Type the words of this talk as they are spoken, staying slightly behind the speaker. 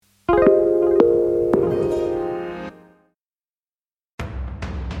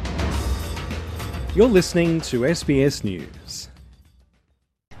You're listening to SBS News.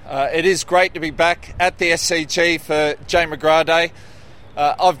 It is great to be back at the SCG for Jane McGrath Day.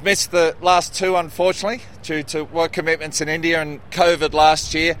 I've missed the last two, unfortunately, due to work commitments in India and COVID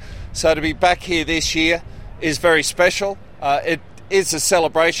last year. So to be back here this year is very special. It is a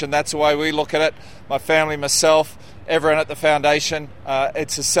celebration. That's the way we look at it. My family, myself, everyone at the foundation.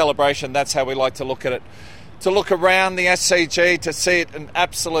 It's a celebration. That's how we like to look at it. To look around the SCG, to see it an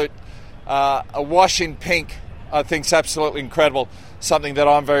absolute a wash in pink, I think is absolutely incredible. Something that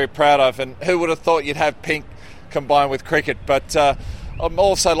I'm very proud of. And who would have thought you'd have pink combined with cricket? But I'd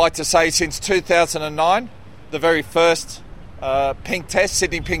also like to say since 2009, the very first pink test,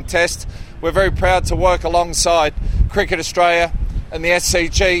 Sydney Pink Test, we're very proud to work alongside Cricket Australia and the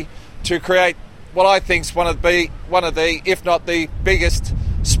SCG to create what I think is one of the, if not the biggest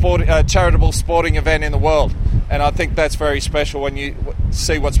charitable sporting event in the world. And I think that's very special when you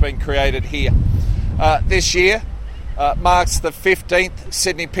see what's been created here. This year marks the 15th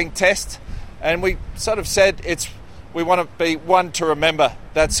Sydney Pink Test, and we sort of said we want to be one to remember.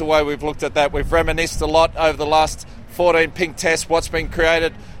 That's the way we've looked at that. We've reminisced a lot over the last 14 Pink Tests. What's been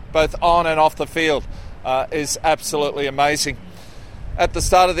created both on and off the field is absolutely amazing. At the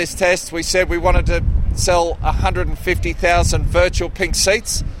start of this test, we said we wanted to sell 150,000 virtual pink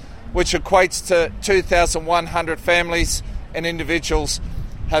seats, which equates to 2,100 families and individuals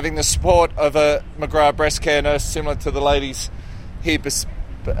having the support of a McGrath breast care nurse, similar to the ladies here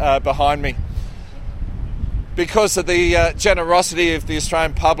behind me. Because of the generosity of the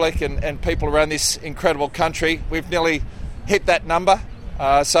Australian public and people around this incredible country, we've nearly hit that number.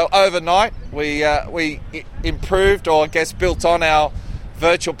 So overnight, we improved, or I guess built on our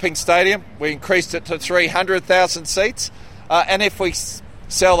virtual pink stadium. We increased it to 300,000 seats. And if we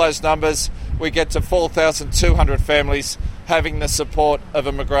sell those numbers, we get to 4,200 families having the support of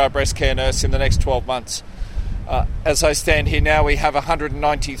a McGrath breast care nurse in the next 12 months. As I stand here now, we have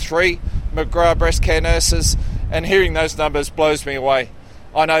 193 McGrath breast care nurses, and hearing those numbers blows me away.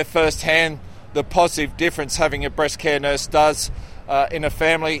 I know firsthand the positive difference having a breast care nurse does in a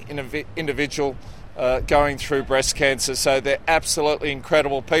family, in an individual going through breast cancer. So they're absolutely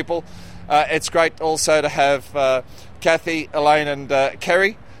incredible people. It's great also to have Kathy, Elaine and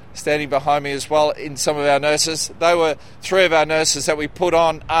Kerry standing behind me as well in some of our nurses. They were three of our nurses that we put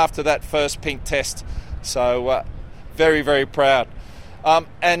on after that first pink test. So very, very proud.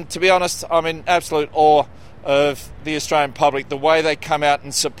 And to be honest, I'm in absolute awe of the Australian public, the way they come out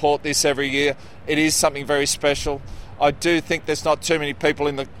and support this every year. It is something very special. I do think there's not too many people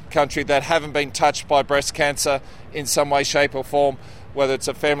in the country that haven't been touched by breast cancer in some way, shape or form, whether it's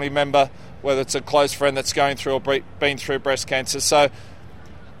a family member, whether it's a close friend that's going through or been through breast cancer. So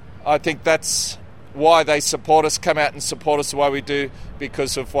I think that's why they support us, come out and support us the way we do,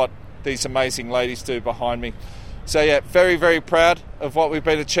 because of what these amazing ladies do behind me. So yeah, very, very proud of what we've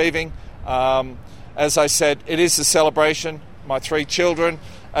been achieving. As I said, it is a celebration. My three children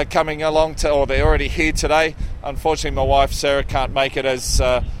are coming along or they're already here today. Unfortunately, my wife Sarah can't make it as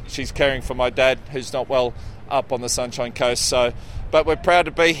she's caring for my dad, who's not well up on the Sunshine Coast. So, but we're proud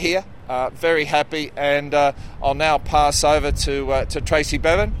to be here, very happy, and I'll now pass over to Tracy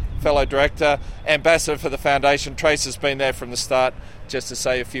Bevan, fellow director, ambassador for the foundation. Trace has been there from the start, just to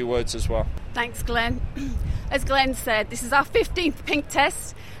say a few words as well. Thanks, Glenn. As Glenn said, this is our 15th Pink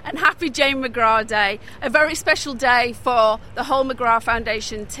Test, and happy Jane McGrath Day, a very special day for the whole McGrath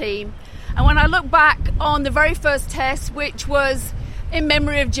Foundation team. And when I look back on the very first test, which was in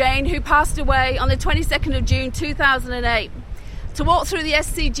memory of Jane, who passed away on the 22nd of June 2008, to walk through the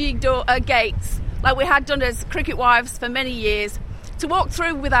SCG gates, like we had done as cricket wives for many years, to walk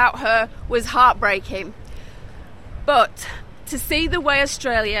through without her was heartbreaking. But to see the way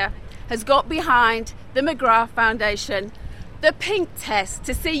Australia has got behind the McGrath Foundation, the Pink Test,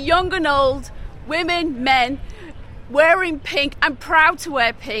 to see young and old, women, men, wearing pink and proud to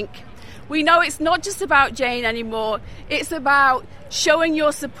wear pink. We know it's not just about Jane anymore, it's about showing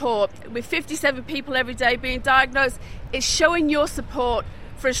your support. With 57 people every day being diagnosed, it's showing your support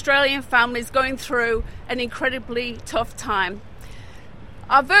for Australian families going through an incredibly tough time.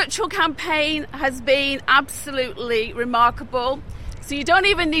 Our virtual campaign has been absolutely remarkable. So you don't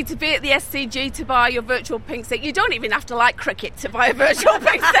even need to be at the SCG to buy your virtual pink seat. You don't even have to like cricket to buy a virtual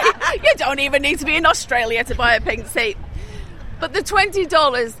pink seat. You don't even need to be in Australia to buy a pink seat. But the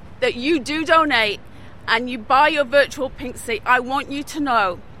 $20 that you do donate and you buy your virtual pink seat, I want you to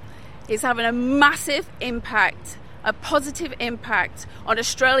know is having a massive impact, a positive impact on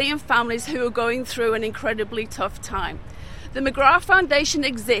Australian families who are going through an incredibly tough time. The McGrath Foundation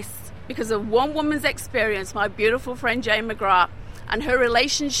exists because of one woman's experience, my beautiful friend Jane McGrath, and her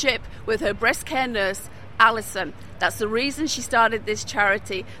relationship with her breast care nurse, Alison. That's the reason she started this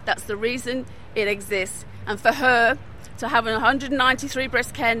charity. That's the reason it exists. And for her to have 193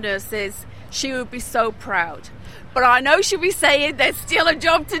 breast care nurses, she would be so proud. But I know she'll be saying there's still a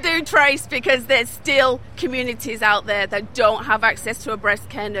job to do, Trace, because there's still communities out there that don't have access to a breast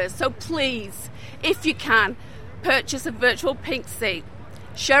care nurse. So please, if you can, purchase a virtual pink seat,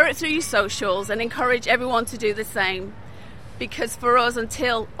 share it through your socials, and encourage everyone to do the same. Because for us,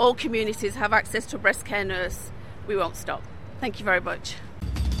 until all communities have access to a breast care nurse, we won't stop. Thank you very much.